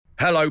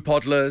Hello,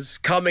 Podlers.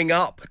 Coming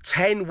up,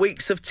 10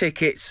 weeks of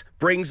tickets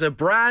brings a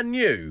brand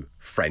new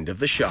friend of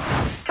the show.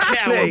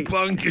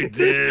 Cowabunga,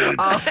 dude.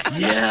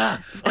 Yeah,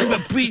 I'm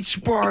a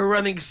beach bar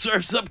running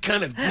surfs up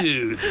kind of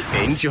dude.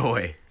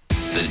 Enjoy.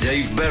 The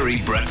Dave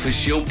Berry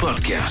Breakfast Show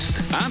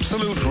Podcast.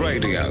 Absolute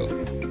Radio.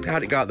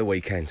 How'd it go at the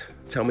weekend?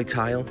 Tell me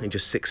tale in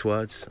just 6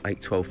 words. 8,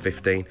 12,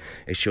 15.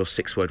 It's your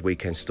 6-word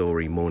weekend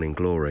story, Morning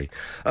Glory.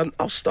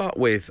 I'll start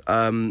with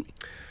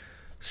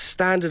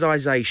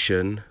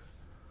standardisation.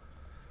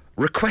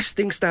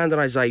 Requesting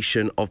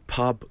standardisation of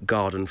pub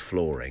garden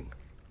florring.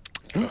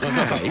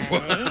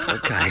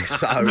 Okay,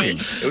 so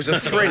it was a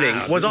thrilling.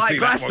 Was I at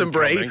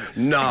Glastonbury?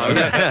 No.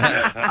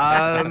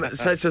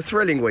 So it's a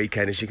thrilling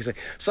weekend, as you can say.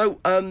 So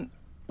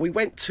we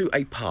went to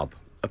a pub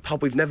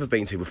we've never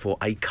been to before,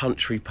 a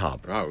country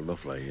pub. Oh,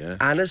 lovely, yeah.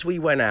 And as we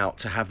went out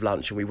to have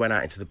lunch, and we went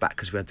out into the back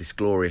because we had this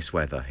glorious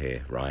weather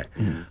here, right?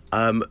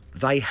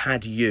 They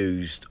had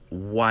used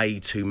way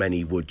too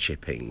many wood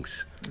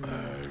chippings.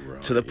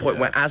 Right, to the point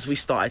where as we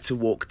started to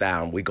walk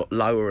down, we got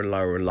lower and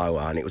lower and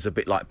lower, and it was a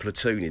bit like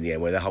Platoon in the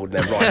end, where they're holding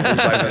their rifles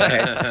over their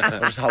heads. I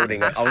was just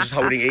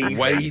holding Evie.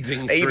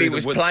 Wading through Evie the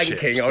was wood planking.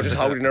 chips. I was just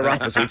holding her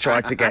up as we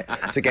tried to get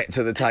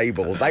to the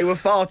table. They were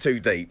far too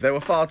deep. There were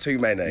far too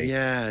many.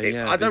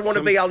 Yeah. I don't want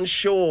to be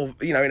unsure,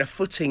 in a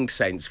footing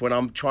sense, when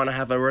I'm trying to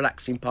have a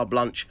relaxing pub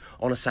lunch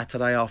on a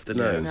Saturday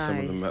afternoon. No, some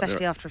of them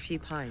especially after a few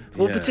pints.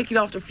 Well,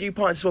 particularly after a few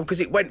pints as well,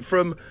 because it went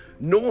from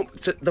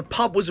the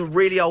pub was a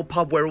really old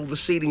pub where all the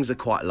ceilings are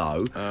quite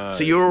low,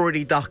 so you're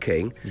already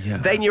ducking. Yeah.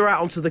 Then you're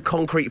out onto the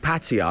concrete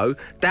patio,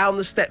 down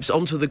the steps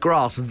onto the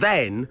grass,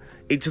 then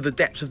into the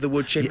depths of the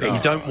wood chipping.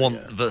 You don't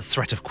want the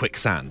threat of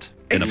quicksand.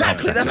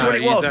 Exactly, that's what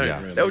it you was.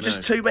 don't really, There were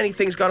just too many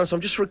things going on, so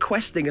I'm just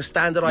requesting a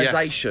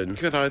standardisation Yes,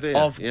 good idea,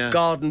 of yeah.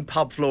 garden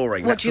pub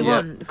flooring. What do you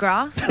want?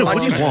 Grass? I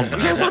just want.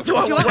 Yeah, what do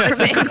I want? want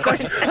That's a from good me?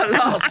 question. At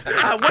last,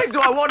 when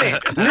do I want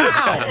it?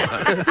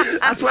 Now.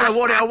 That's when I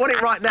want it. I want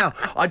it right now.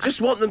 I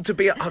just want them to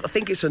be. I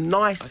think it's a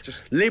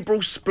nice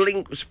liberal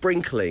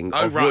sprinkling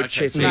of wood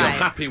chips. So you're Right.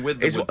 happy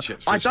with the Is wood what-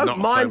 chips. I which don't not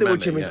mind so the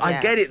wood many, chips. yeah. I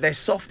get it. They're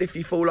soft if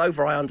you fall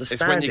over. I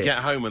understand It's when you it. get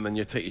home and then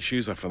you take your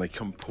shoes off and they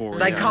come pouring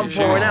They out. come of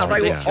your pouring shoes. out. They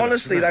were Ridiculous,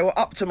 honestly, isn't they it? were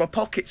up to my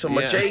pockets on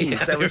my Yeah, jeans.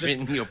 yeah, There were they're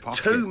just in your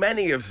pockets. too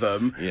many of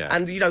them. Yeah.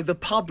 And the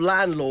pub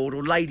landlord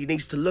or lady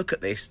needs to look at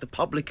this, the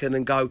publican,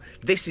 and go,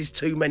 "This is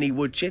too many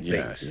wood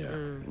chippings. Yeah.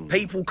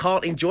 People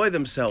can't enjoy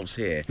themselves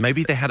here."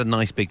 Maybe they had a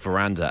nice big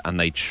veranda and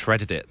they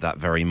shredded it that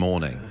very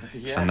morning.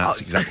 And that's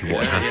exactly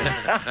what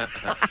happened.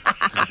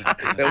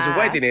 There was a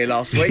wedding here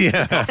last week.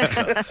 Yeah.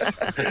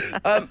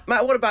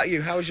 Matt, what about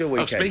you? How was your Oh,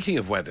 weekend? speaking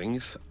of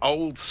weddings,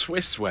 old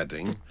Swiss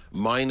wedding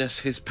minus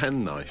his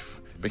penknife.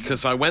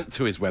 Because I went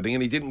to his wedding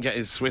and he didn't get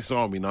his Swiss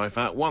Army knife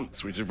out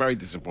once, which is very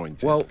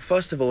disappointing. Well,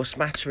 first of all, a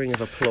smattering of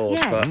applause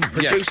Yes. for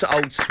producer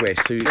Old Swiss,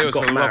 who was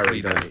got a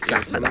lovely married day. on It was a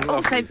Saturday. lovely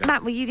Also, day.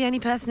 Matt, were you the only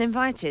person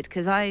invited?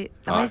 Because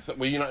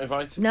Were you not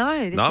invited?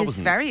 No, this No, I is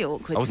wasn't. very I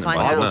awkward to wasn't find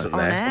invited. out I wasn't on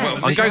there. air.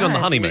 Well, I'm going on the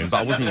No. honeymoon, but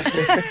I wasn't Me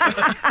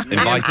and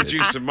invited.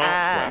 producer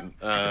Mark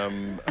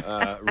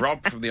went.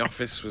 Rob from the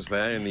office was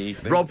there in the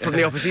evening. Rob from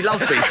the office, he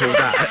loves being called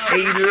that.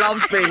 He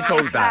loves being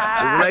called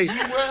that, doesn't he?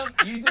 You weren't.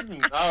 You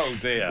didn't. Oh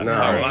dear. No.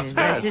 Oh,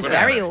 that's This is awkward.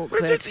 very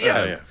awkward.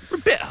 Yeah. We're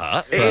a bit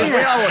hurt. It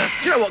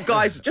is. Do you know what,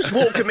 guys? Just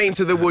walk me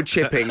into the wood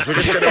chippings. We're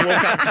just going to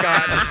walk up to go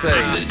out to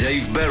sea. The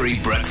Dave Berry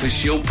Breakfast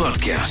Show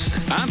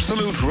Podcast.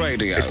 Absolute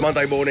Radio. It's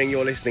Monday morning.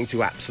 You're listening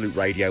to Absolute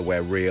Radio,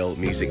 where real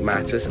music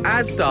matters,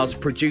 as does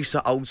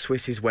producer Old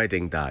Swiss's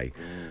wedding day.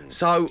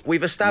 So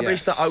we've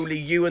established Yes. that only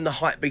you and the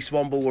Hypebeast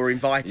Womble were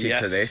invited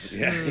to this.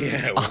 Yeah.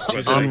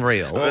 It's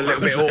unreal. A little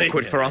bit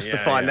awkward for us to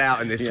find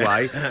out in this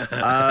way.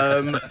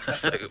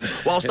 So,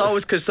 whilst I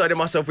was concerning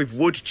myself with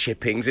wood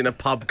chippings in a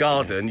pub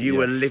garden, you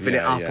were living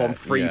it up on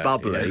free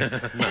bubbly.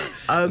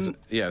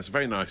 Yeah, it's a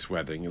very nice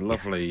wedding. A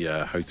lovely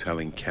hotel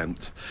in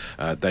Kent.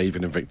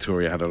 David and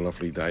Victoria had a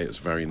lovely day. It was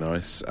very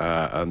nice.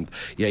 And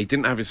yeah, he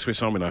didn't have his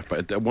Swiss Army knife,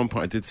 but at one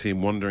point I did see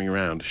him wandering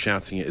around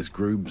shouting at his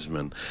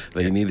groomsmen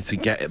that he needed to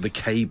get at the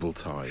cable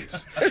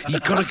ties.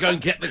 You've got to go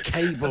and get the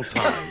cable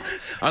ties.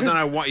 I don't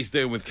know what he's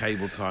doing with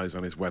cable ties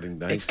on his wedding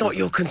day. It's not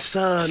your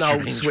concern, Old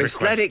Strange Swiss.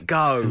 request. Let it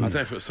go. I don't know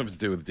if it was something to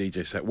do with the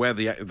DJ set, where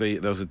there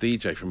was a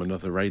DJ from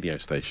another radio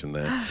station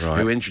there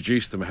who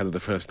introduced them ahead of the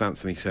first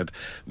dance, and he said,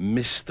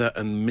 Mr.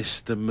 and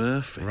Mr.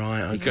 Murphy.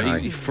 Right, He okay.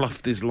 He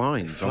fluffed his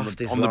lines on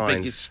the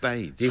biggest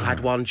stage. You had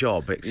one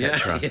job,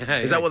 etc. Yeah,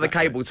 Is that what the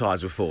exactly. cable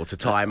ties were for? To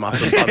tie him up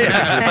and bump him into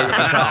the boot of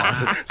the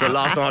car? So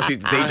last time I asked you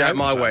to DJ at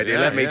my wedding,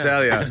 let me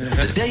tell you.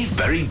 The Dave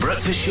Berry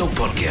Breakfast Show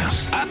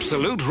Podcast.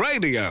 Absolute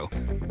Radio.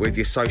 With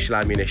your social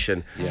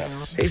ammunition.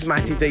 Yes. Here's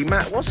Matty D.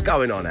 Matt, what's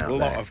going on out A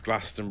lot there? of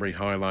Glastonbury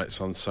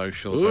highlights on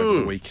socials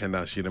over the weekend,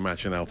 as you'd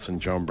imagine. Elton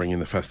John bringing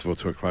the festival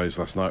to a close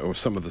last night, or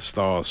some of the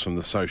stars from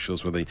the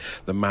socials were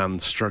the man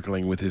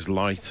struggling with his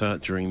lighter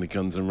during the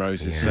Guns N'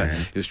 Roses set.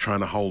 He was trying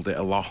to hold it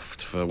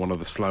aloft for one of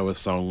the slower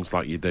songs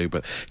like you do,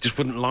 but it just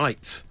wouldn't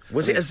light.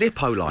 Was it a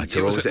Zippo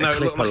lighter or was it a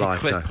Clipper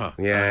lighter?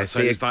 Yeah, So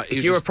see, it's like-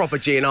 if you're a proper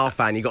GNR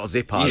fan, you got a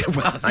Zippo. Yeah,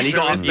 well, that's and you true,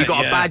 got isn't you it?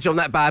 got a Yeah. badge on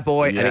that bad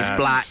boy, and it's Yes.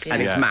 black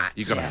and it's Yeah. matte.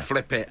 You've got to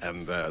flip it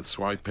and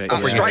swipe it.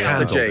 Oh, straight up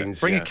the Candle. jeans.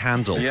 Bring Yeah. a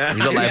candle. Yeah.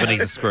 You look like Yeah.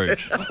 Ebenezer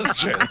Scrooge. That's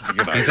true. That's a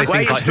good You say idea.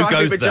 Wear things your like,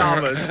 who stripy goes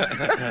pyjamas.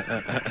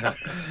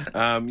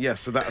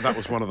 So that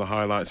was one of the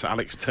highlights.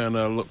 Alex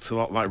Turner looked a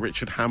lot like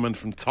Richard Hammond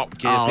from Top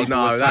Gear. Oh, People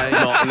no, were that's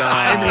saying. not- no,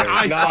 I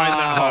find no,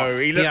 that hot.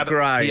 he looked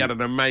great. He had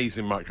an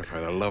amazing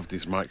microphone. I loved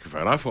his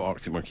microphone. I thought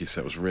Arctic Monkey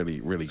set was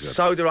really, really good.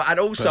 So do I. And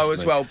also, as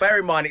Personally. well, bear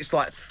in mind it's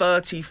like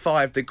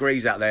 35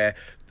 degrees out there.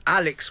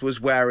 Alex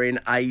was wearing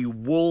a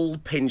wool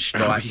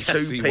pinstripe Oh, yes, he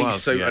two-piece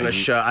was, suit yeah. and a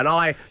shirt, and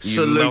I You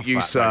salute love you,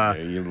 that, sir.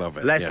 don't you? You love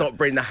it, Let's yeah. not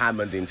bring the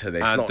Hammond into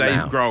this. And Not Dave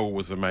now. Grohl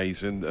was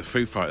amazing. The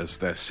Foo Fighters,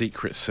 their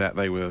secret set,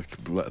 they were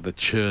the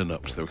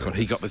churn-ups, they were called.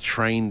 He got the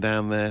train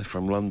down there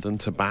from London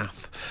to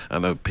Bath,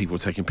 and the people were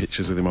taking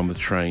pictures with him on the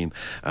train.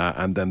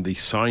 And then the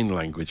sign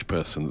language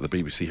person that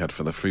the BBC had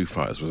for the Foo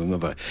Fighters was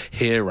another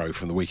hero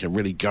from the weekend,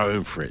 really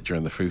going for it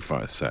during the Foo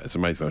Fighters set. It's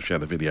amazing. I'll share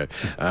the video.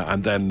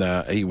 And then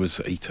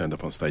he turned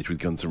up on stage with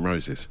Guns N'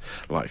 Roses,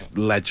 like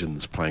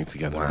legends playing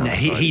together. Wow. on the Yeah,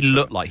 stage. he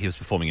looked like he was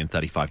performing in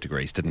 35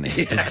 degrees, didn't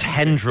he? The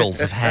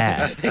tendrils of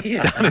hair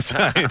down his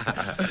head.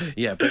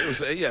 Yeah, but it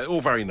was all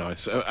very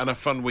nice and a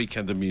fun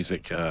weekend of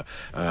music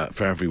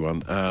for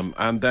everyone.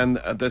 And then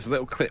there's a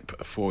little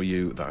clip for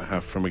you that I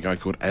have from a guy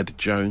called Ed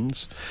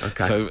Jones.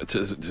 Okay. So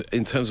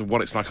in terms of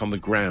what it's like on the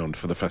ground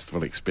for the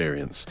festival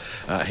experience,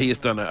 he has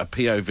done a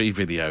POV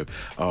video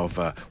of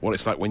what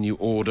it's like when you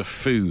order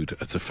food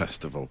at a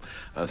festival.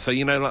 So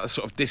like the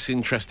sort of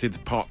disinterested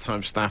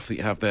part-time staff that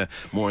you have there,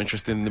 more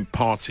interested in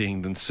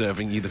partying than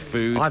serving you the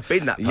food. I've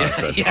been that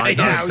person. Yeah, I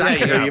know yeah,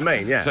 exactly yeah. who you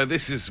mean, yeah. So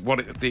this is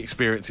what the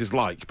experience is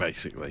like,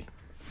 basically.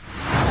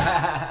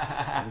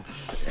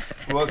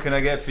 What can I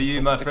get for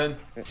you, my friend?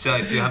 So,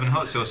 if you're having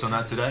hot sauce on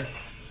that today?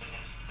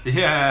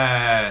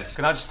 Yes.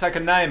 Can I just take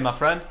a name, my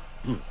friend?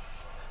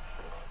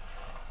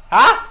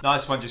 Huh?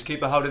 Nice one. Just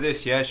keep a hold of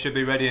this, yeah? Should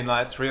be ready in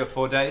like 3 or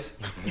 4 days.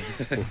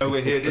 So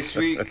we're here this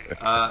week,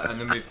 and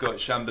then we've got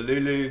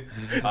Shambalulu,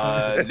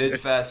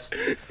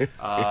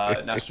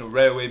 Lidfest, National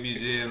Railway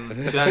Museum.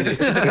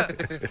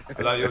 Ghandi.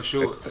 I like your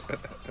shorts.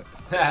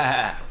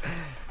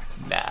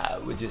 Nah,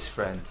 we're just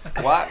friends.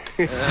 Whack.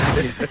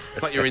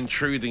 It's like you're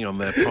intruding on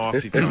their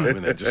party time,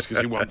 isn't it? Just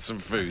because you want some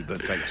food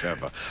that takes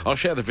forever. I'll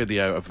share the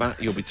video of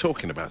that. You'll be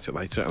talking about it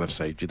later, and I've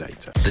saved your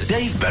data. The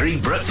Dave Berry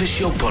Breakfast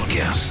Show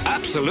Podcast.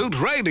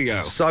 Absolute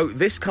Radio. So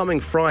this coming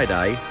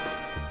Friday,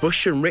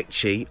 Bush and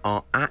Richie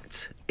are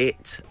at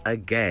it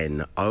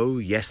again. Oh,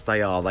 yes,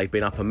 they are. They've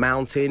been up a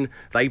mountain,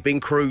 they've been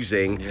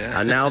cruising,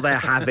 and now they're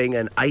having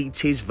an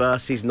 80s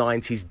versus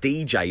 90s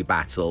DJ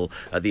battle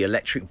at the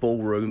Electric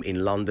Ballroom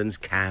in London's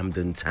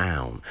Camden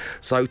Town.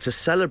 So to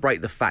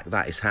celebrate the fact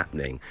that is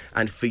happening,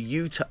 and for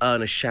you to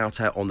earn a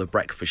shout-out on The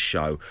Breakfast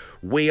Show,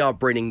 we are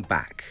bringing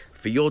back,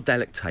 for your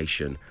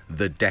delectation,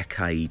 the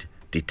Decade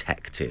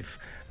Detective.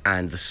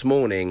 And this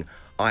morning,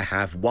 I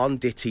have one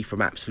ditty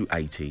from Absolute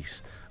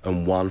 80s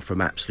and one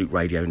from Absolute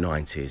Radio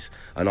 90s,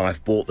 and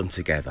I've brought them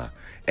together.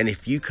 And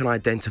if you can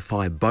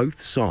identify both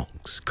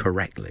songs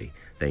correctly,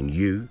 then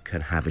you can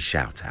have a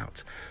shout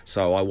out.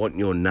 So I want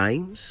your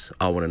names,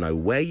 I want to know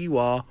where you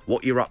are,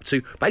 what you're up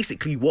to,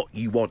 basically what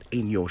you want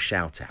in your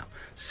shout out.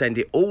 Send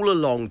it all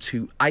along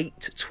to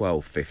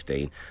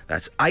 81215.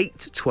 That's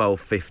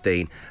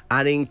 81215,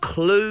 and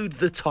include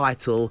the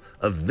title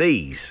of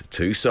these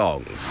two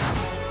songs.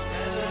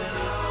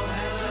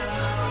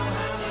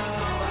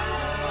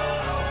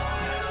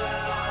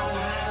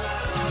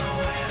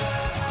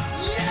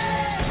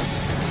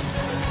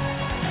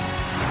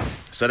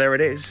 So there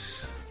it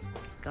is.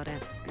 Got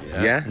it.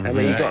 Yeah? I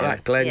mean, you got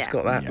that. Glenn's Yeah.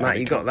 got that. Matt,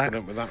 you got that.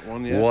 Confident with that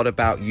one, yeah. What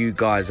about you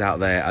guys out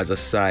there? As I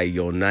say,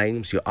 your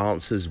names, your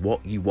answers,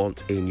 what you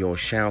want in your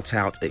shout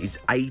out. It is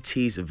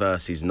 80s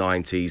versus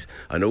 90s,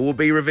 and all will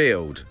be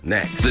revealed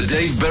next. The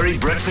Dave Berry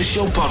Breakfast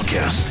Show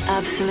Podcast.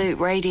 Absolute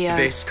Radio.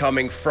 This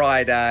coming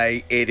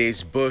Friday, it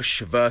is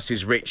Bush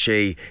versus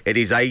Richie. It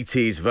is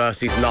 80s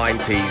versus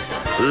 90s,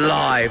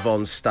 live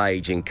on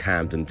stage in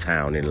Camden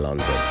Town in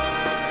London.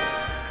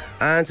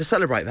 And to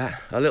celebrate that,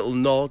 a little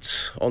nod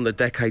on the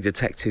Decade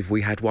Detective.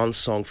 We had one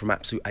song from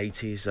Absolute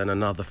 80s and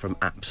another from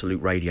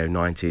Absolute Radio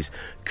 90s.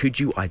 Could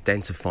you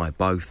identify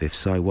both? If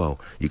so, well,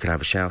 you can have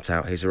a shout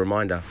out. Here's a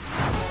reminder.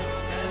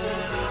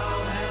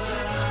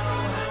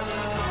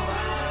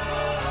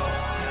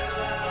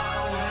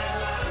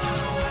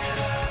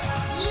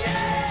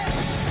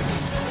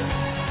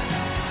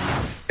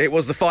 It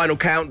was the final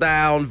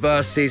countdown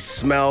versus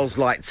Smells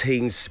Like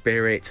Teen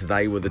Spirit.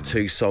 They were the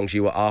two songs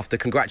you were after.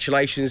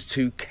 Congratulations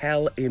to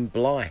Kel in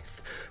Blythe,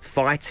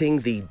 fighting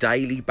the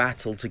daily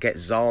battle to get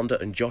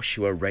Xander and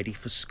Joshua ready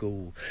for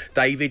school.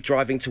 David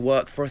driving to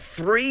work for a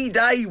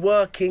 3-day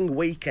working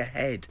week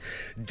ahead.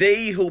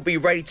 Dee, who'll be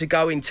ready to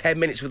go in 10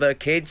 minutes with her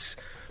kids.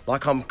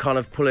 Like I'm kind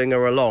of pulling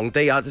her along.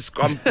 Dee, I'm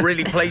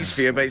really pleased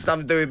for you, but it's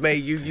nothing to do with me.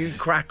 You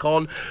crack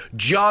on.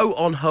 Jo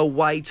on her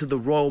way to the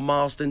Royal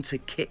Marsden to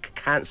kick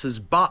cancer's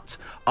butt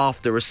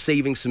after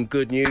receiving some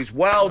good news.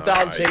 Well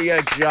done to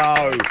you,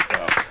 Jo.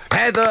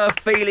 Heather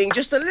feeling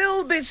just a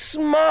little bit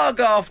smug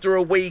after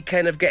a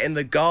weekend of getting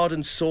the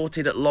garden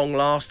sorted at long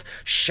last.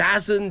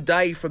 Shaz and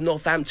Dave from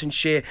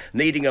Northamptonshire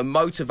needing a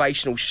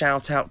motivational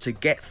shout out to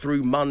get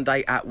through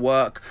Monday at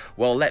work.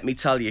 Well, let me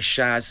tell you,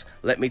 Shaz,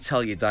 let me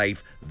tell you,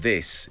 Dave,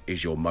 this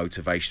is your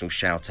motivational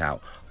shout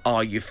out.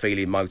 Are you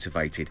feeling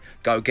motivated?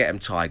 Go get 'em,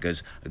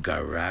 Tigers.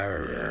 Go.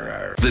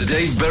 The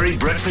Dave Berry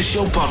Breakfast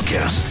Show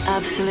Podcast.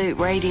 Absolute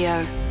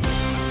Radio.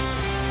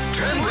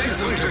 10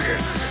 weeks of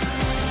tickets.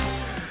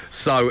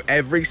 So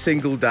every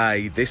single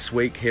day this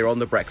week here on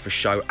The Breakfast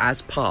Show,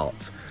 as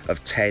part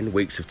of 10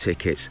 weeks of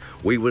tickets,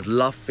 we would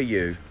love for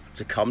you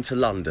to come to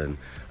London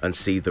and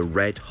see the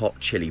Red Hot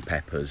Chilli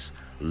Peppers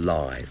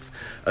live.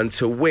 And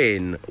to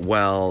win,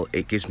 well,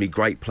 it gives me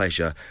great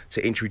pleasure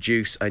to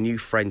introduce a new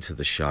friend to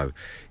the show.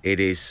 It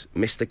is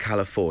Mr.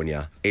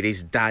 California. It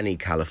is Danny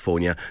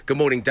California. Good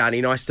morning,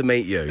 Danny. Nice to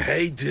meet you.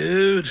 Hey,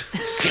 dude.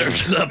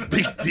 Surf's up,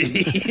 Big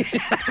D.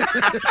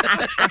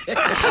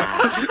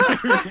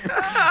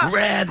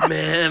 Rad,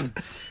 man.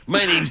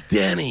 My name's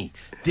Danny.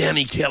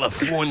 Danny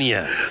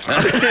California.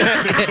 And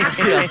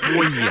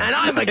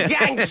I'm a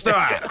gangster.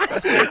 Hey,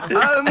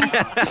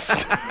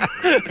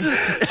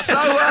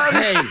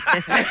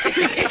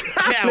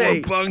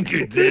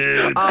 cowabunga,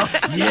 dude.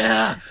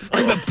 Yeah,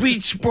 I'm a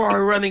beach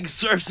bar running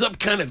Surf's Up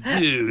kind of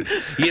dude,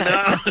 you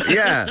know?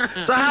 Yeah.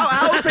 So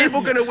how are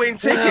people going to win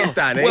tickets,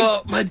 Danny?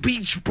 Well, my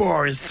beach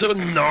bar is so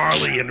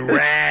gnarly and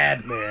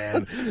rad,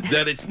 man,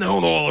 that it's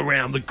known all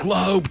around the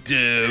globe,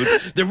 dude.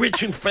 The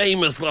rich and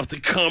famous love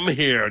to come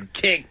here and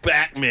kick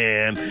back,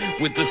 man,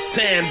 with the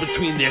sand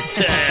between their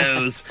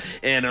toes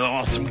and an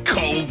awesome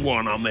cold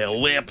one on their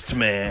lips,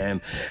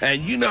 man.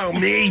 And you know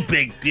me,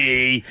 Big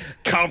D.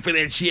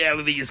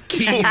 Confidentiality is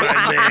key, my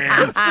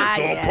man. It's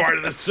all part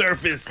of the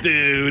surface,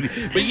 dude.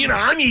 But you know,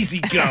 I'm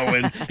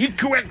easygoing. You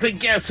correctly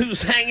guess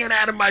who's hanging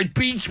out at my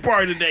beach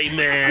bar today,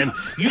 man.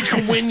 You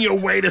can win your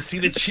way to see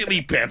the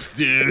Chili Peps,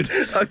 dude.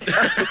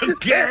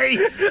 Okay?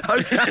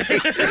 Okay.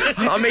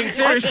 I mean,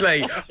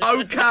 seriously,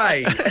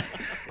 okay.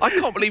 I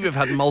can't believe we've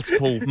had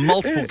multiple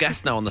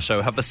guests now on the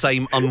show have the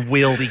same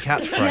unwieldy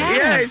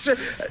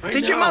catchphrase. Yeah.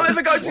 Did your mum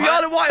ever go to the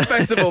Isle of Wight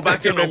Festival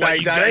back in the day,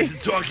 you Danny? guys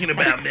are talking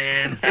about,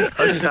 man.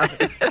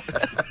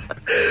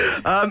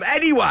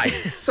 Anyway,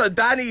 so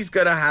Danny's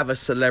going to have a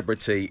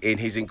celebrity in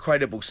his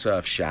incredible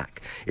surf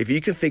shack. If you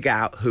can figure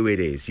out who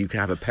it is, you can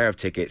have a pair of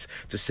tickets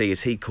to see,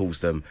 as he calls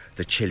them,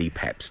 the Chili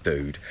Peps,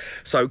 dude.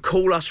 So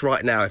call us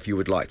right now if you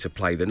would like to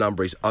play. The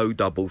number is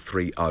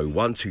 0330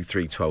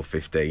 123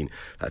 1215.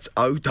 That's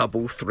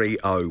 0330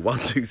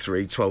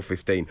 123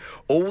 1215.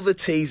 All the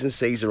T's and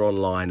C's are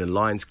online and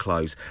lines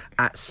close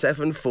at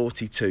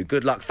 7:42.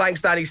 Good luck.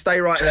 Thanks, Danny. Stay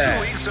right 10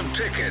 there. weeks of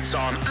tickets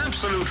on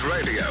Absolute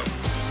Radio,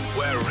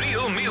 where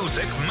real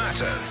music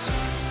matters.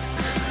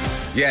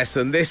 Yes,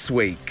 and this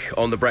week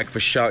on The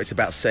Breakfast Show, it's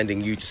about sending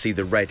you to see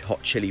the Red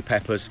Hot Chili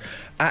Peppers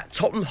at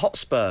Tottenham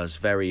Hotspur's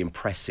very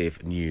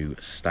impressive new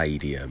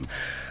stadium.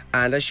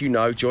 And as you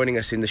know, joining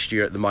us in the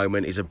studio at the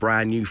moment is a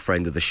brand new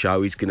friend of the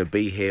show. He's going to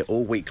be here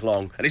all week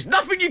long, and there's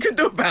nothing you can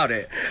do about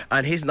it.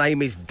 And his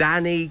name is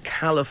Danny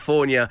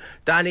California.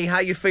 Danny, how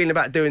you feeling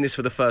about doing this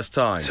for the first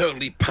time?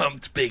 Totally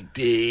pumped, Big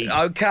D.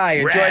 Okay,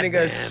 and Rad, joining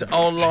us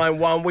on line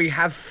one, we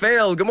have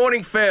Phil. Good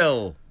morning,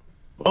 Phil.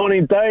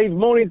 Morning, Dave.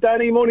 Morning,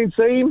 Danny. Morning,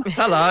 team.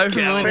 Hello.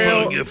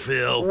 Cowabunga,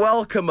 Phil.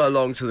 Welcome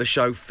along to the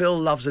show. Phil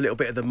loves a little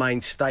bit of the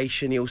main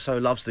station. He also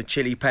loves the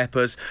Chili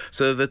Peppers.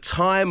 So the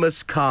time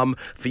has come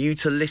for you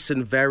to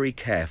listen very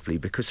carefully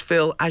because,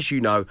 Phil, as you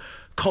know,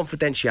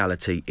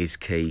 confidentiality is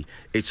key.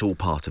 It's all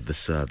part of the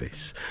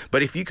service.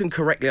 But if you can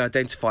correctly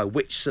identify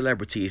which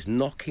celebrity is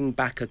knocking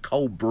back a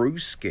cold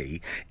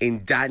brewski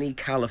in Danny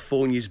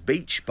California's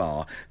beach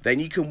bar, then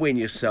you can win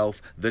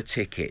yourself the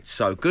ticket.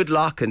 So good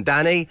luck, and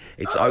Danny,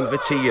 it's over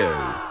to you.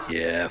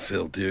 Yeah,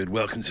 Phil, dude.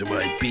 Welcome to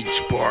my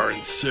beach bar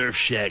and surf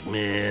shack,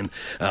 man.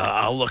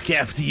 I'll look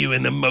after you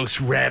in the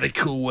most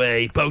radical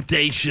way.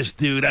 Bodacious,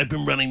 dude. I've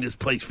been running this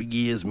place for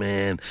years,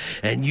 man.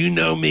 And you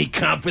know me,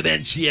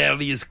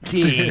 confidentiality is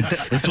key.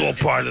 It's all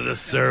part of the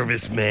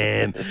service,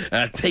 man.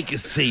 Take a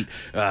seat,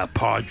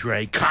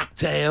 Padre.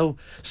 Cocktail.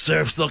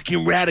 Surf's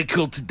looking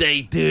radical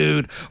today,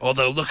 dude.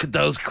 Although, look at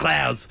those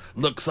clouds.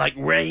 Looks like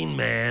rain,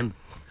 man.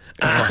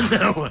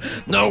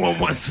 No one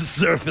wants to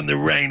surf in the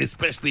rain,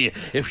 especially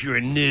if you're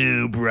a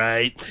noob,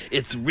 right?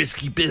 It's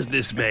risky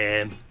business,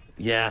 man.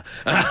 Yeah.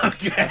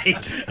 Okay.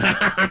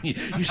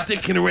 You're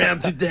sticking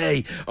around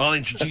today. I'll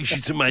introduce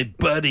you to my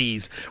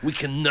buddies. We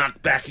can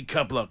knock back a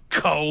couple of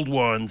cold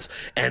ones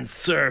and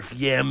surf.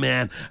 Yeah,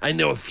 man. I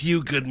know a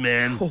few good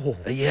men.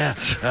 Yeah.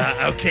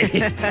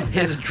 Okay.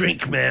 Here's a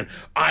drink, man.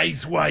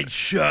 Eyes wide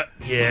shut.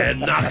 Yeah.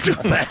 Knock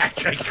it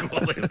back. I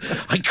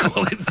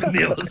call it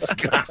Vanilla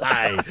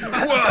Sky.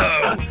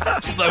 Whoa.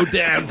 Slow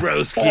down,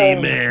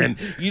 broski, man.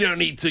 You don't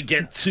need to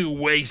get too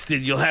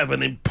wasted. You'll have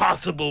an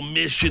impossible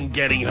mission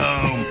getting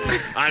home.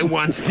 I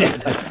once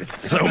did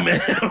so many.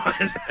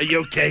 Are you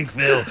okay,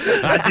 Phil?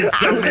 I did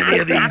so many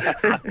of these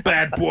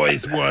bad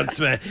boys once,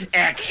 man.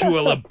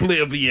 Actual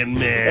oblivion,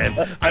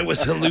 man. I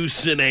was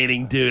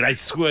hallucinating, dude. I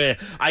swear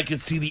I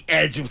could see the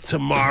edge of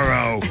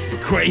tomorrow.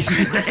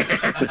 Crazy,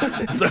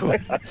 man. So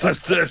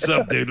surf's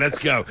up, dude. Let's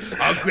go.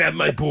 I'll grab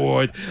my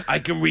board. I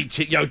can reach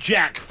it. Yo,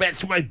 Jack,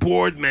 fetch my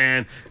board,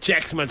 man.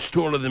 Jack's much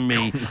taller than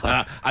me.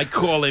 I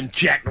call him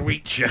Jack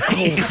Reacher.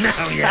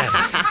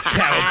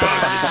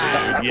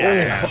 Cowabunga, dude.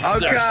 Yeah. Okay.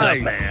 Surf's up,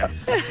 man.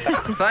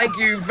 Thank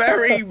you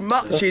very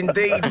much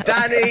indeed,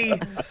 Danny,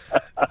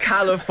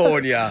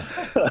 California.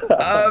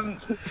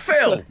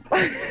 Phil,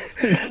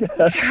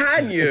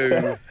 can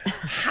you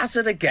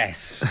hazard a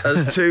guess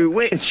as to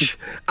which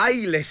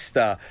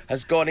A-lister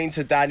has gone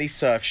into Danny's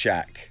surf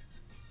shack?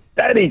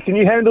 Daddy, can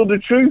you handle the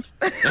truth?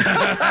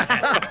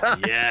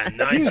 Yeah,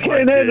 nice You one,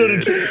 can handle the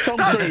dude. truth. Tom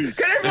Cruise.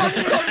 Can everyone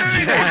stop doing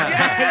this?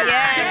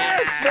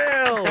 Yes,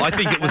 Phil. I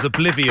think it was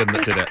Oblivion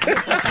that did it.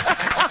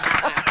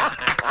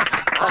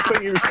 I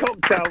think he was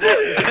cocktail.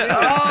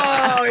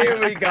 Oh, here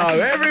we go.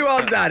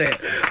 Everyone's at it.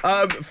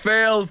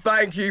 Phil,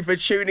 thank you for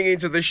tuning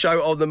into the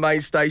show on the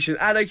main station,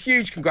 and a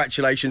huge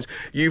congratulations.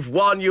 You've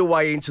won your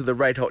way into the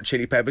Red Hot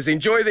Chili Peppers.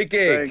 Enjoy the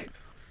gig. Thanks.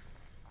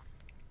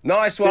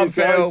 Nice one, Cheers,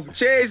 Phil. guys.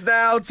 Cheers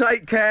now.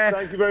 Take care.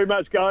 Thank you very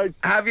much, guys.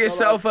 Have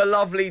yourself a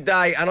lovely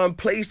day. And I'm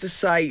pleased to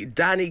say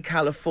Danny,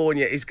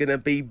 California is going to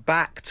be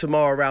back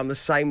tomorrow around the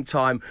same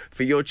time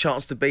for your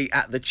chance to be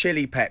at the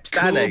Chili Peps.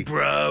 Danny. Cool,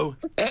 bro.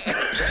 Win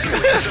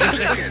some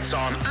tickets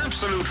on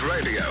Absolute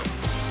Radio,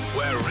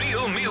 where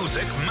real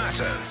music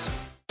matters.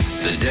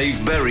 The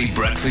Dave Berry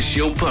Breakfast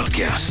Show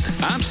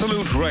Podcast.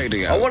 Absolute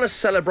Radio. I want to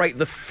celebrate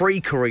the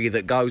freakery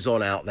that goes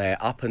on out there,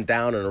 up and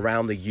down and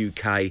around the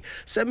UK.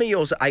 Send me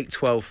yours at 8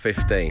 12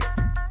 15.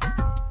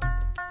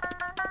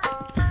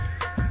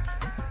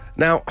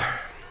 Now,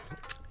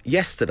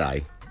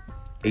 yesterday,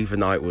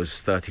 even though it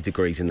was 30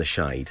 degrees in the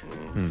shade,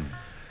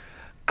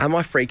 am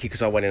I freaky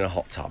because I went in a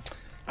hot tub?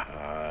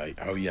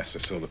 Oh, yes, I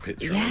saw the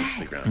picture on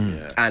Instagram.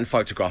 Yeah. And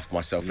photographed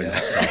myself in a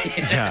hot tub.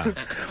 Yeah.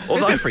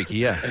 Although, Although freaky,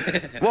 yeah.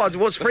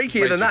 what's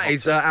freakier than that hot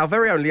is our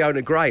very own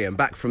Leona Graham,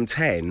 back from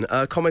 10,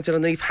 commented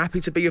underneath,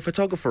 happy to be a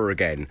photographer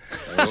again.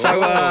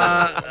 So,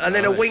 and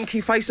then a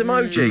winky face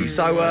emoji.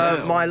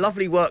 So, my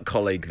lovely work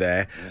colleague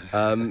there,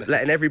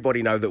 letting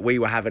everybody know that we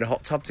were having a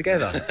hot tub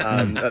together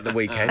at the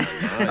weekend.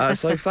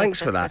 So,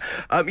 thanks for that.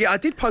 Yeah, I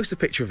did post a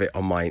picture of it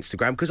on my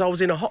Instagram because I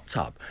was in a hot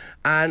tub.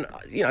 And,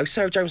 you know,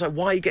 Sarah Jane was like,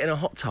 why are you getting a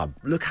hot tub?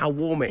 Look how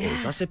warm it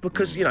is. I said,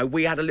 because, you know,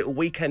 we had a little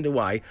weekend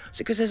away. I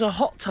said, because there's a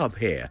hot tub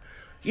here.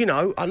 You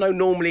know, I know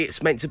normally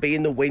it's meant to be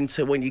in the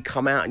winter when you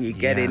come out and you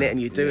get in it and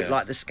you do it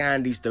like the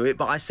Scandies do it.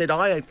 But I said,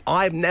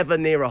 I'm never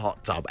near a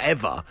hot tub,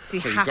 ever.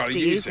 So you have to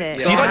use it.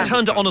 So you like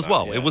turned it on as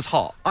well. It was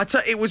hot.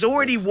 It was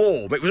already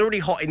warm. It was already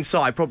hot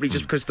inside, probably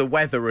just because the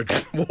weather had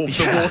warmed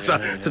the water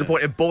to the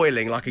point of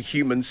boiling like a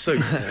human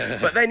soup.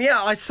 But then,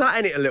 yeah, I sat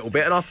in it a little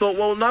bit and I thought,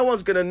 well, no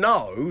one's going to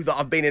know that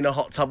I've been in a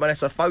hot tub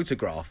unless I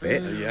photograph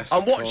it. Yes,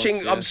 I'm of watching,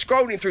 course, yeah. I'm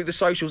scrolling through the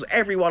socials,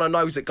 everyone I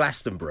know's at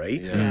Glastonbury.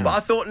 But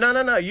I thought,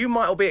 no, you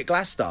might all be at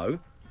Glasto.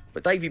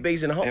 But Davey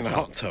B's in a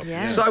hot tub.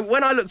 Yeah. So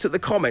when I looked at the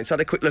comments, I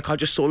had a quick look, I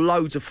just saw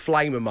loads of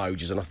flame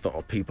emojis and I thought,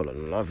 oh, people are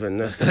loving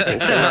this.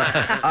 And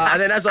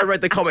then as I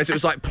read the comments, it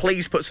was like,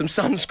 please put some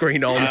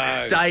sunscreen on.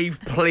 No. Dave,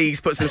 please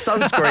put some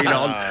sunscreen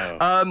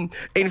on.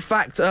 In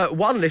fact,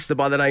 one listener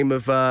by the name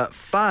of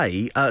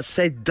Faye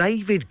said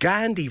David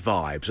Ghandi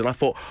vibes. And I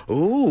thought,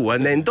 ooh,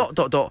 and then ...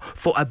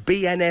 for a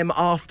B&M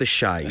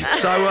aftershave.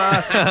 So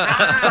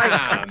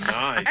thanks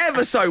Nice.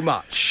 ever so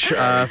much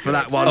for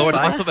that one, Oh, and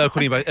Faye. I thought they were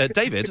calling you about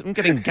David. I'm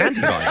getting Ghandi vibes.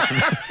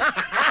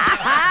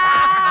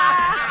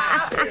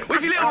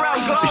 With your little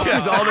round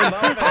glasses on and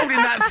holding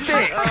that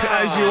stick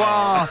as you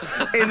are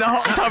in the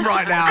hot tub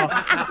right now.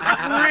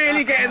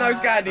 Really getting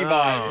those Ghandi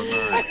vibes.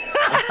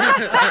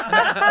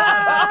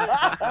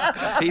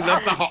 He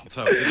loved the hot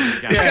tub, didn't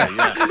he?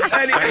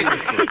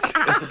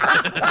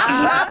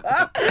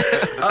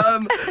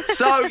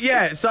 So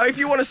if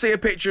you want to see a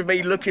picture of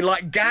me looking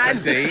like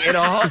Ghandi in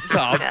a hot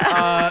tub,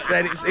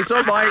 then it's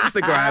on my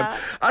Instagram.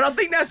 And I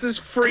think that's as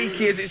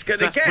freaky as it's going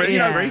to get. pretty You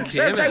know, freaky,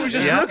 Sarah isn't Jane it? was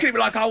just looking at me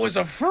like I was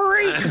a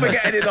freak for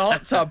getting in the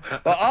hot tub,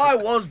 but I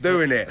was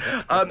doing it.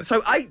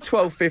 So 8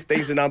 12 15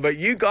 is the number.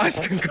 You guys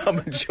can come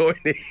and join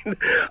in.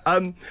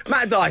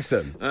 Matt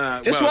Dyson,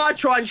 just while I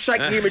try and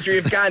shake the imagery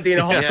of Ghandi in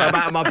a hot tub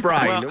out of my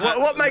brain,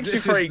 what makes you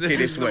freaky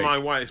this week?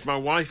 It's my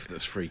wife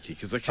that's freaky,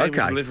 because I came into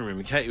the living room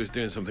and Katie was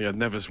doing something I'd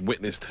never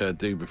witnessed her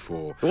do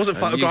before. It wasn't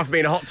photographing me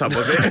in a hot tub,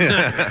 was it?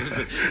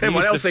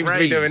 Everyone else seems to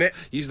be doing it.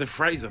 Used a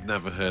phrase I'd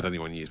never heard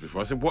anyone use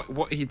before. I said,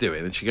 what are you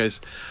doing? And she goes,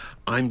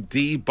 I'm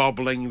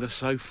debobbling the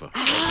sofa.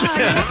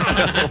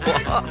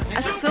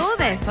 I saw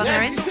this on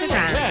her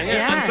Instagram.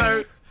 Yeah. And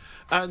so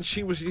And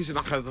she was using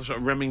like a sort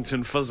of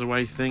Remington fuzz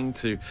away thing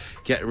to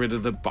get rid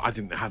of the. But I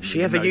didn't have.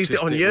 She ever used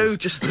it on you?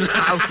 Just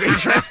out of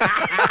interest.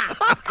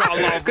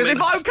 Because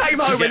if I came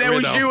home and there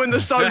was you and the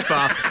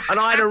sofa and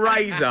I had a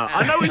razor,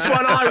 I know which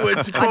one I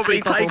would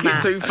probably take it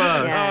to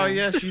first. Oh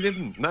yeah, she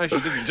didn't. No, she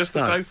didn't. Just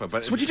the sofa.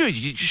 But So what do you do?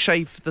 You just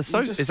shave the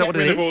sofa? Is that what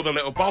get it rid of is? all the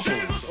little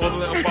bubbles. All the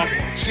little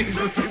bubbles. She's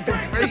a super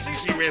freak.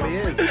 She really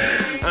is.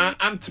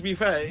 And to be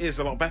fair, it is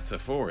a lot better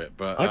for it.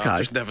 But I've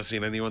just never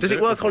seen anyone. Does do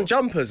it work before. on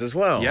jumpers as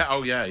well? Yeah.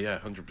 Oh yeah.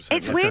 100%.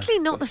 It's weirdly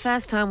not the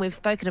first time we've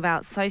spoken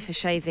about sofa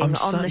shaving on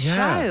the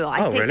show.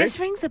 I think really? this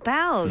rings a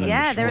bell.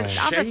 Yeah, there are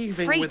other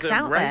Shaving freaks with a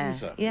out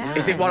razor. there. Yeah.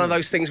 Is it one of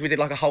those things we did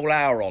like a whole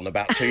hour on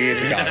about 2 years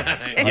ago?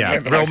 Yeah,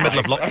 real middle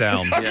of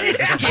lockdown.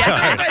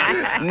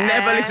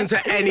 Never listen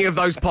to any of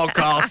those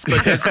podcasts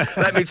because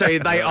let me tell you,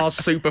 they are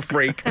super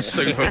freak.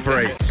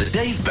 The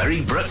Dave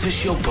Berry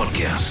Breakfast Show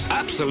Podcast.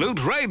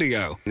 Absolute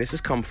Radio. This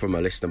has come from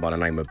a listener by the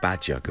name of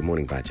Badger. Good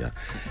morning, Badger.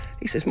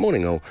 He says,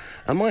 morning all.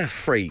 Am I a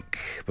freak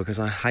because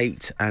I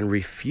hate and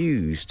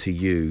refuse to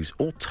use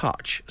or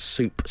touch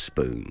soup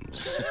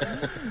spoons?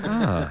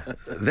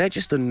 They're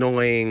just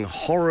annoying,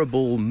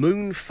 horrible,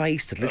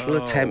 moon-faced little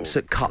attempts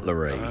at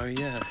cutlery. Oh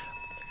yeah.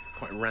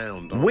 Quite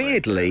round. aren't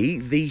Weirdly,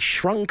 the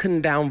shrunken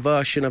down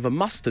version of a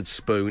mustard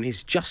spoon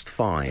is just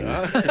fine.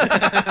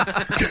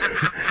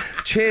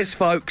 Cheers,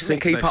 folks, and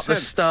Makes keep no up the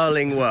sense.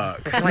 sterling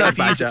work. No, if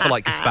you use it for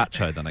like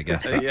gazpacho, then I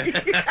guess.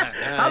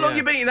 How long have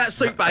you been eating that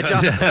soup, Badger?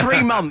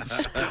 3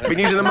 months. Been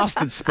using a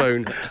mustard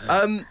spoon.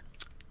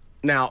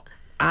 Now,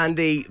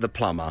 Andy, the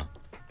plumber,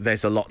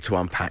 there's a lot to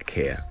unpack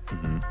here.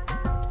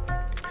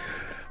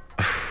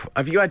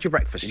 Have you had your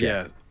breakfast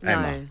yet?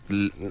 Emma?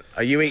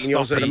 Are you eating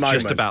yours at the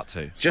moment? Just about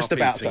to. Just Stop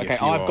about to. eating Okay,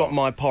 if you I've got are.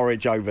 my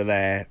porridge over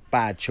there.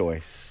 Bad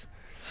choice.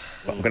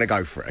 But I'm going to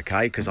go for it,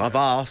 okay? Because I've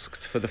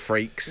asked for the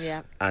freaks,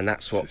 Yeah. and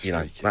that's what This is you know.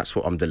 freaky. That's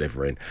what I'm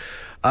delivering.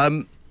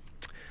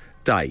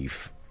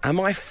 Dave, am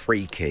I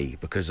freaky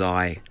because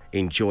I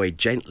enjoy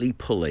gently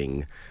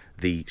pulling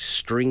the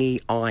stringy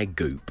eye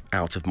goop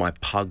out of my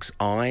pug's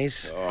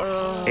eyes?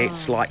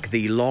 It's like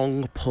the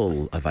long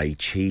pull of a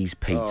cheese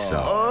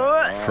pizza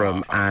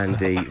from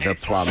Andy the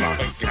plumber.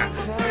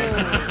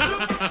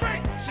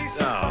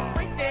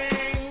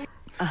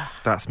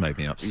 That's made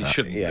me You upset.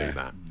 shouldn't Yeah. do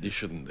that. You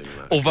shouldn't do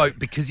that. Although,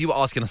 because you were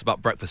asking us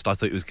about breakfast, I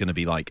thought it was going to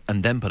be like,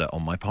 and then put it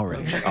on my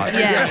porridge.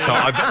 Yeah. So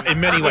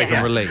in many ways,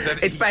 I'm relieved.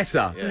 It's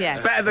better. Yes.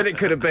 It's better than it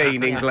could have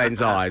been in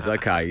Glenn's eyes.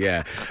 Okay,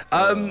 yeah.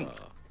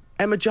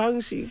 Emma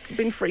Jones, you've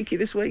been freaky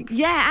this week?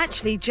 Yeah,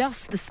 actually,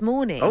 just this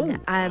morning,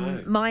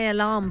 my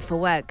alarm for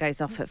work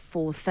goes off at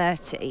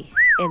 4:30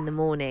 in the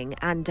morning,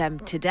 and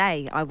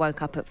today I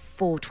woke up at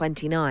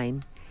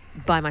 4:29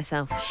 by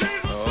myself.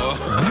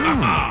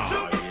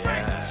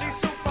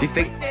 Do you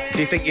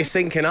think you're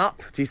syncing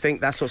up? Do you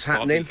think that's what's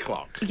happening? Body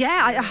clock.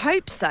 Yeah, I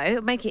hope so.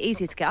 It'll make it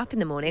easier to get up in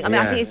the morning. I mean,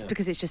 I Yeah. think it's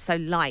because it's just so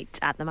light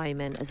at the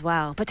moment as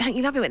well. But don't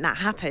you love it when that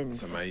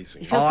happens? It's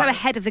amazing. You feel so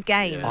ahead of the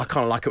game. I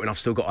kind of like it when I've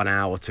still got an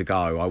hour to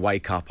go. I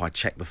wake up, I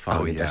check the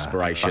phone in yeah.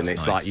 desperation. That's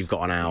It's nice. like you've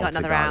got an hour got to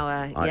another go.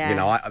 hour,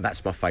 yeah.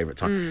 That's my favourite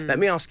time. Let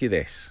me ask you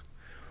this.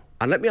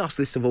 And let me ask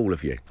this of all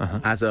of you,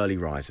 as early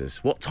risers.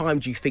 What time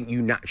do you think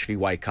you naturally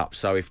wake up?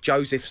 So if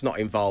Joseph's not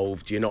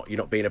involved, you're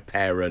not being a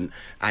parent,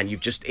 and you've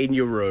just in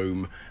your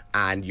room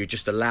and you're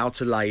just allowed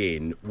to lay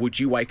in, would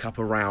you wake up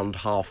around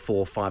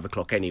 4:30, 5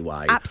 o'clock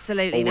anyway?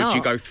 Absolutely Or would you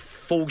not. go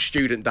full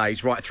student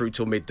days right through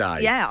till midday?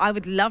 Yeah, I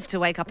would love to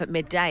wake up at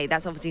midday.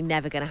 That's obviously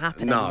never going to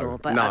happen No, anymore.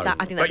 But no. I think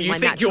But that's you my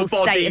think natural your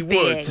body state of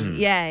being. would?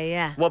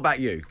 Yeah. What about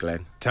you,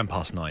 Glenn?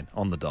 9:10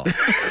 on the dot.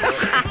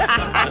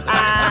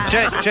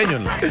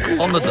 Genuinely,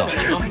 on the dot.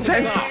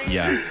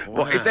 Yeah.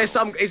 What, is there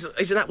some?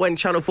 Isn't that when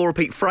Channel 4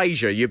 repeat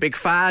Frasier? You a big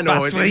fan,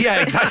 or is That's me. it?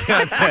 Yeah, exactly.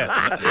 That's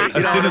it.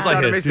 As soon as I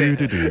Don't hear miss it.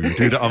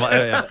 do, I'm like,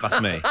 yeah,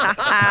 that's me.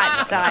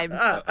 It's time.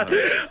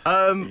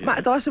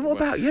 Matt Dyson, what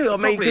about you? I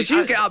mean, because you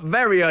Probably- get up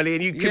very early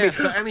and you Yeah, commit.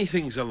 so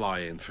anything's a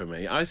lie-in for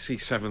me. I see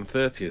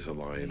 7:30 as a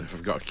lie-in. If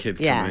I've got a kid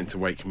Yeah. coming in to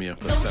wake me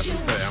up at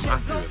 7:30, I'm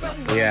happy with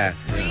that. Yeah,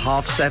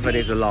 6:30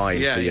 is a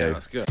line Yeah, for yeah, you.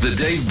 that's good. The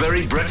Dave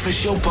Berry Breakfast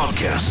Show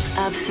Podcast.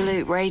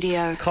 Absolute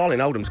Radio. Carl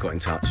in Oldham's got in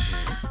touch,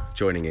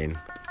 joining in.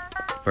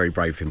 Very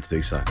brave of him to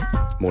do so.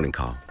 Morning,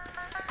 Carl.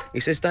 He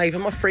says, Dave,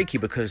 am I freaky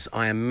because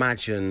I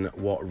imagine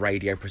what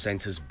radio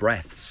presenters'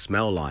 breaths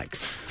smell like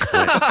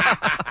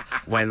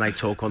when they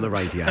talk on the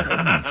radio?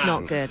 It's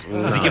not good.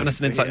 Has he given us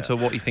an insight into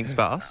what he thinks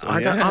about us?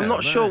 I'm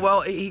not sure.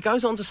 Well, he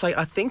goes on to say,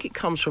 I think it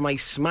comes from a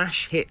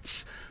smash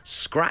hits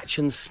scratch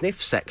and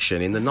sniff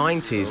section in the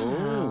 90s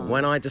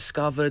when I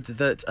discovered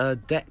that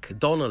Dec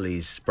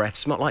Donnelly's breath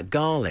smelled like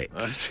garlic.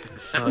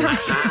 So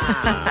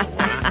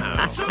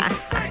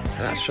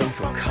that's from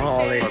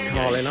Carl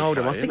in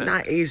Oldham. I think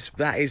that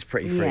is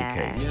pretty freaky.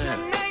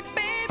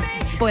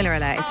 Yeah. Spoiler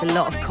alert, it's a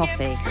lot of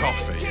coffee.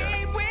 Coffee,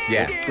 yeah.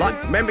 Yeah.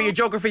 Like, remember your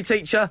geography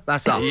teacher?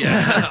 That's us.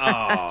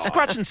 Yeah.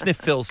 Scratch and sniff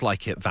feels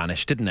like it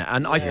vanished, didn't it?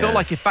 And I feel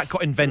like if that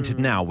got invented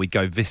now, we'd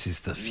go, this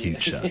is the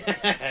future.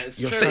 It's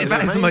true.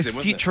 That is the most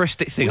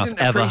futuristic thing I've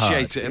ever heard.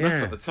 We didn't appreciate it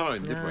enough at the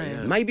time, did we?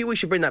 Yeah. Maybe we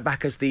should bring that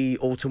back as the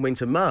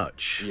autumn-winter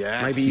merch.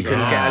 Yes. Maybe you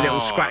can get a little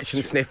scratch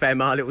and sniff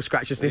Emma, a little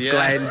scratch and sniff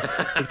Glenn.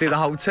 We'll do the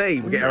whole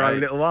team. We'll get our own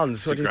little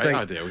ones. What do you think?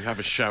 It's a great idea. We have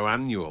a show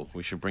annual.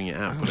 We should bring it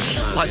out.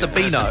 Like the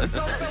Beano.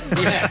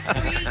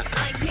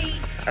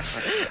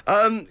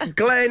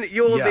 Glenn,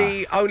 you're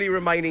the only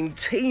remaining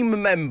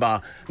team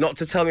member not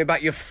to tell me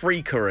about your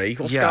freakery.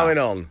 What's going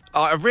on?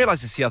 I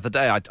realised this the other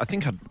day. I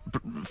think I'd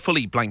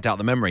fully blanked out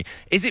the memory.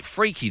 Is it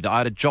freaky that I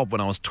had a job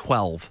when I was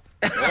 12?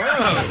 Yes.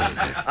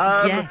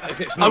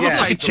 I wasn't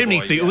like a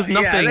chimney sweep. It was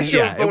nothing. Unless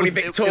you're it was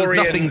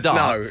nothing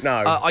dark. No.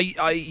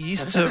 I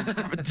used to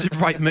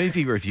write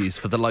movie reviews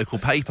for the local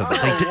paper,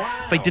 but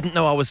they didn't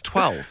know I was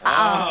 12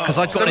 because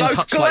I'd got in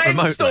touch like remotely. The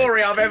most Glenn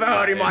story I've ever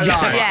heard in my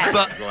life. Yeah.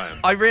 But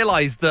I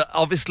realised that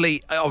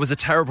obviously I was a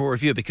terrible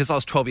reviewer because I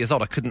was 12 years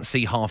old. I couldn't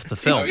see half the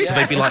film, so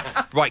they'd be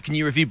like, "Right, can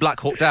you review Black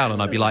Hawk Down?"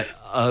 And I'd be like,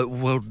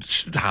 well,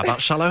 how about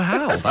Shallow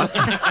Hal? That's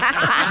a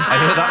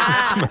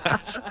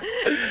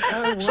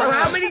smash. So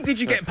how many did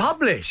you get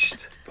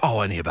published?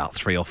 Oh, only about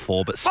 3 or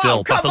 4, but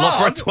still, that's a lot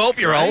for a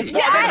 12-year-old.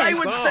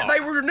 Then they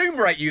would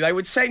enumerate you. They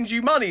would send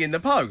you money in the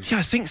post. Yeah,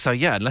 I think so.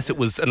 Yeah, unless it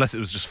was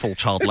just full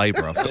child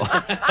labour. I've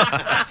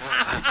got.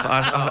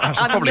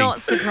 I'm not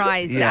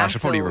surprised. Yeah, I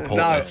should probably report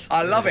this.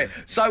 I love it.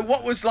 So,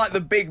 what was like the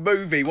big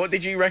movie? What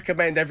did you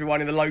recommend everyone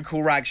in the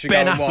local rag should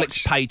Ben go and Affleck's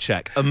watch?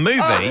 Paycheck, a movie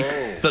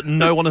that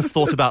no one has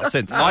thought about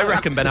since. I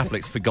reckon Ben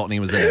Affleck's forgotten he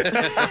was in it.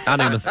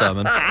 And Uma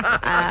Thurman.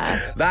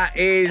 That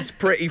is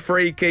pretty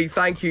freaky.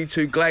 Thank you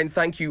to Glenn.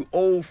 Thank you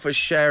all for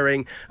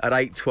sharing at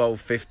 8, 12,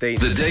 15.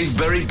 The Dave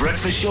Berry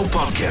Breakfast Show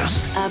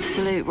Podcast.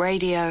 Absolute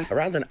Radio.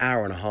 Around an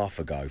hour and a half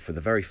ago, for the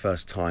very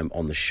first time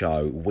on the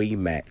show, we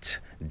met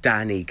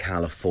Danny,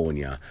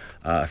 California.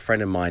 A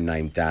friend of mine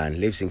named Dan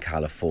lives in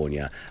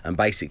California, and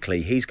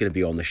basically he's going to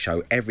be on the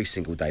show every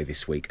single day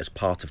this week as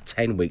part of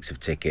 10 weeks of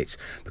tickets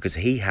because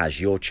he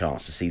has your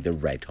chance to see the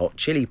Red Hot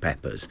Chilli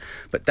Peppers.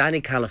 But Danny,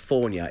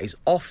 California is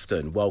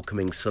often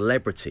welcoming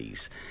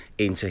celebrities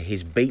into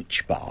his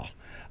beach bar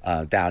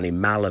down in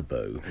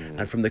Malibu,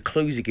 and from the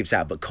clues he gives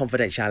out, but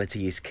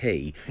confidentiality is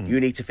key, you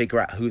need to figure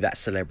out who that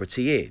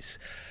celebrity is.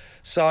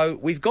 So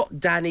we've got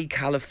Danny,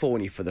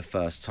 California for the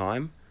first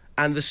time,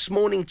 and this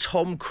morning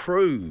Tom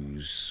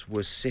Cruise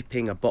was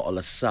sipping a bottle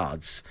of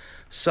suds.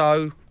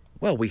 So,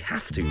 well, we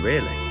have to,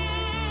 really.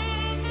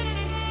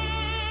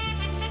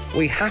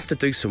 We have to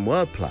do some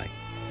wordplay.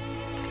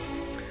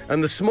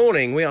 And this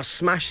morning we are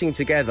smashing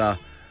together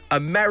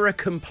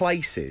American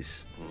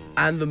places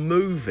and the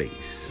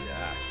movies.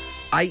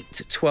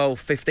 8, 12,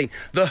 15.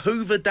 The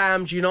Hoover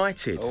Damned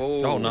United.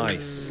 Oh,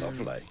 nice.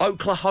 Lovely.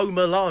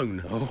 Oklahoma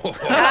Alone.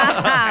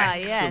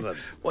 Yes.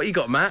 What you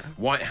got, Matt?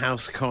 White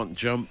House Can't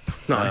Jump.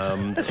 Nice.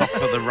 Top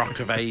of the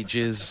Rock of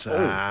Ages.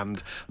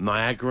 And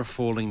Niagara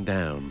Falling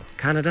Down.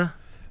 Canada?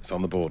 It's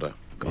on the border.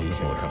 On the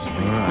border. Across the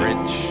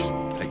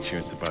bridge. Takes you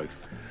into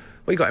both.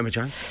 What you got, Emma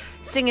Jones?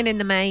 Singing in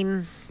the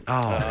Main.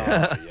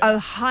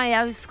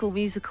 Ohio School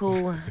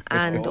Musical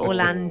and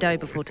Orlando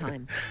Before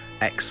Time.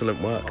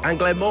 Excellent work. And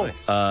Glenn Moore.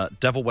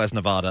 Devil Wears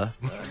Nevada,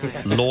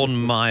 Lawn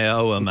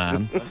Myoa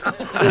Man,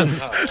 and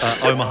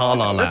Omaha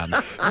La Land.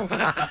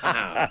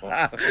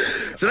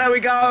 So there we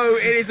go.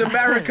 It is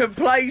American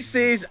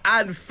places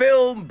and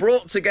film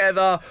brought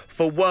together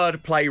for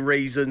wordplay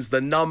reasons.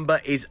 The number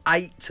is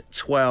 8,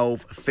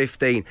 12,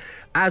 15.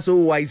 As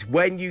always,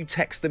 when you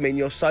text them in,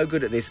 you're so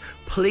good at this,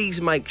 please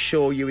make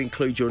sure you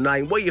include your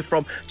name, where you're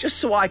from, just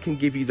so I can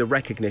give you the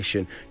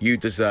recognition you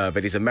deserve.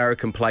 It is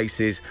American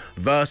places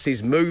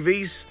versus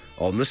movies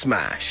on The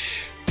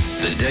Smash.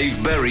 The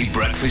Dave Berry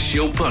Breakfast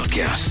Show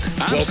Podcast.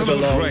 Welcome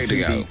Absolute along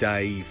Radio. to the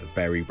Dave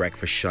Berry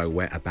Breakfast Show,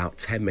 where about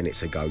 10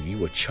 minutes ago you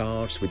were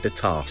charged with the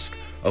task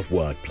of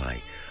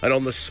wordplay. And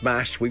on The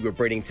Smash, we were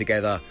bringing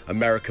together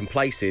American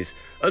places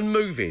and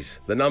movies.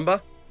 The number?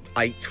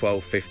 8,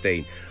 12,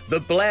 15. The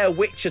Blair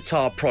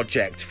Wichita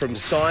Project from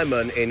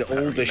Simon in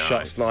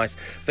Aldershot's nice.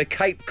 The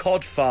Cape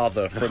Cod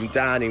Father from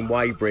Dan in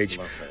Weybridge.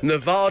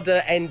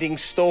 Nevada Ending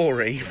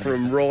Story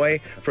from Roy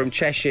from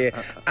Cheshire.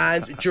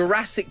 And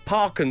Jurassic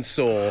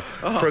Parkinsaw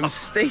from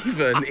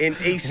Stephen in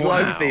East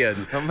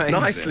Lothian. Amazing.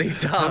 Nicely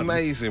done.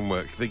 Amazing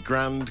work. The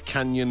Grand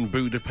Canyon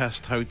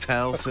Budapest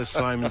Hotel, says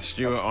Simon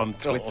Stewart on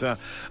Twitter.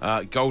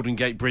 Golden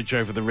Gate Bridge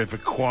over the River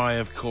Kwai,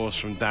 of course,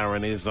 from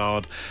Darren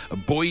Izzard.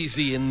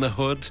 Boise in the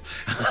Hood.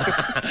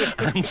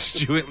 And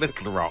Stuart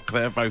Little Rock.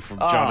 They're both from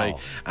Johnny.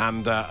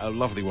 And a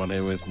lovely one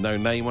here with no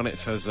name on it.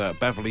 Says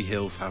Beverly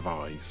Hills Have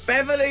Eyes.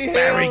 Beverly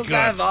Hills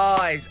Have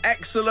Eyes.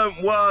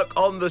 Excellent work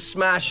on The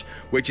Smash,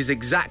 which is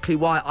exactly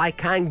why I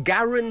can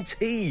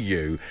guarantee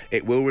you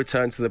it will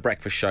return to the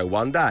breakfast show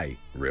one day,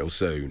 real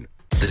soon.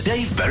 The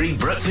Dave Berry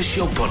Breakfast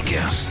Show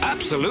Podcast.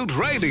 Absolute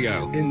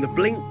Radio. In the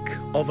blink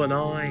of an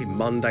eye,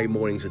 Monday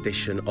morning's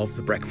edition of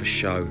the breakfast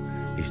show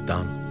is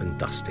done and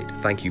dusted.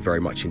 Thank you very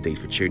much indeed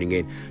for tuning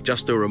in.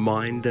 Just a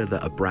reminder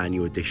that a brand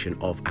new edition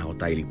of our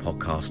daily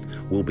podcast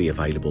will be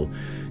available.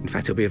 In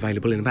fact, it'll be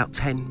available in about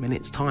 10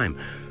 minutes' time.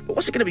 But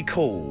what's it going to be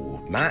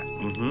called, Matt?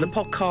 The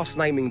podcast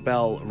naming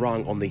bell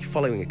rung on the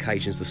following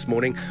occasions this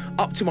morning.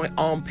 Up to my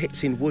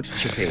armpits in wood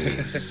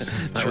chippings.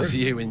 That was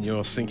you in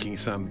your sinking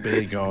sand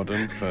beer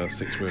garden for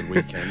 6-word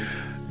weekend.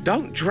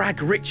 Don't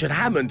drag Richard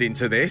Hammond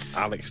into this.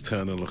 Alex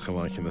Turner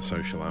lookalike in the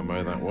social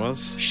ammo, that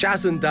was.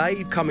 Shaz and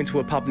Dave coming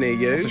to a pub near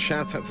you. There's a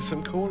shout out to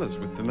some callers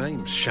with the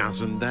names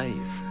Shaz and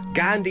Dave.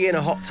 Ghandi in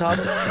a hot tub.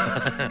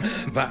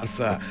 That's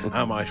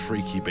Am I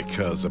Freaky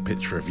Because, a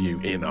picture of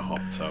you in a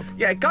hot tub.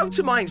 Yeah, go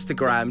to my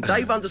Instagram,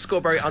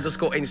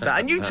 Dave_Berry_Insta,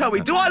 and you tell me,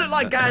 do I look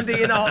like Ghandi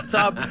in a hot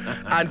tub?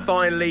 And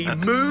finally,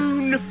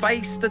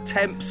 moon-faced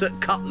attempts at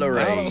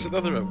cutlery. Oh, that was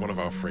another one of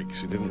our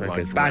freaks who didn't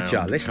like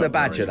Badger, listener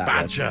Badger,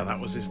 Badger, that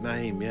was his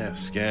name, yeah.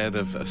 Scared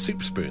of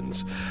soup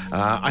spoons.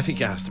 I think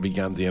it has to be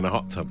Ghandi in a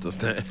hot tub,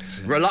 doesn't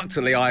it?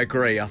 Reluctantly, I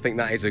agree. I think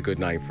that is a good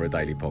name for a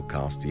daily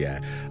podcast, yeah.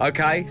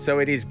 OK, so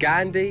it is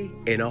Ghandi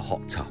in a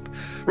hot tub.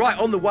 Right,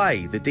 on the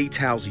way, the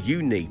details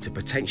you need to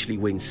potentially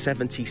win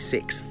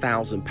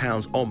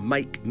 £76,000 on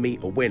Make Me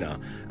a Winner.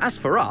 As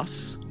for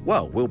us,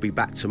 well, we'll be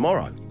back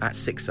tomorrow at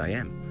 6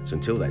 a.m. So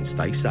until then,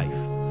 stay safe,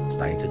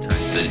 stay entertained.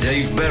 The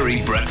Dave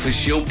Berry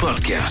Breakfast Show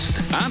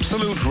Podcast.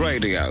 Absolute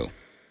Radio.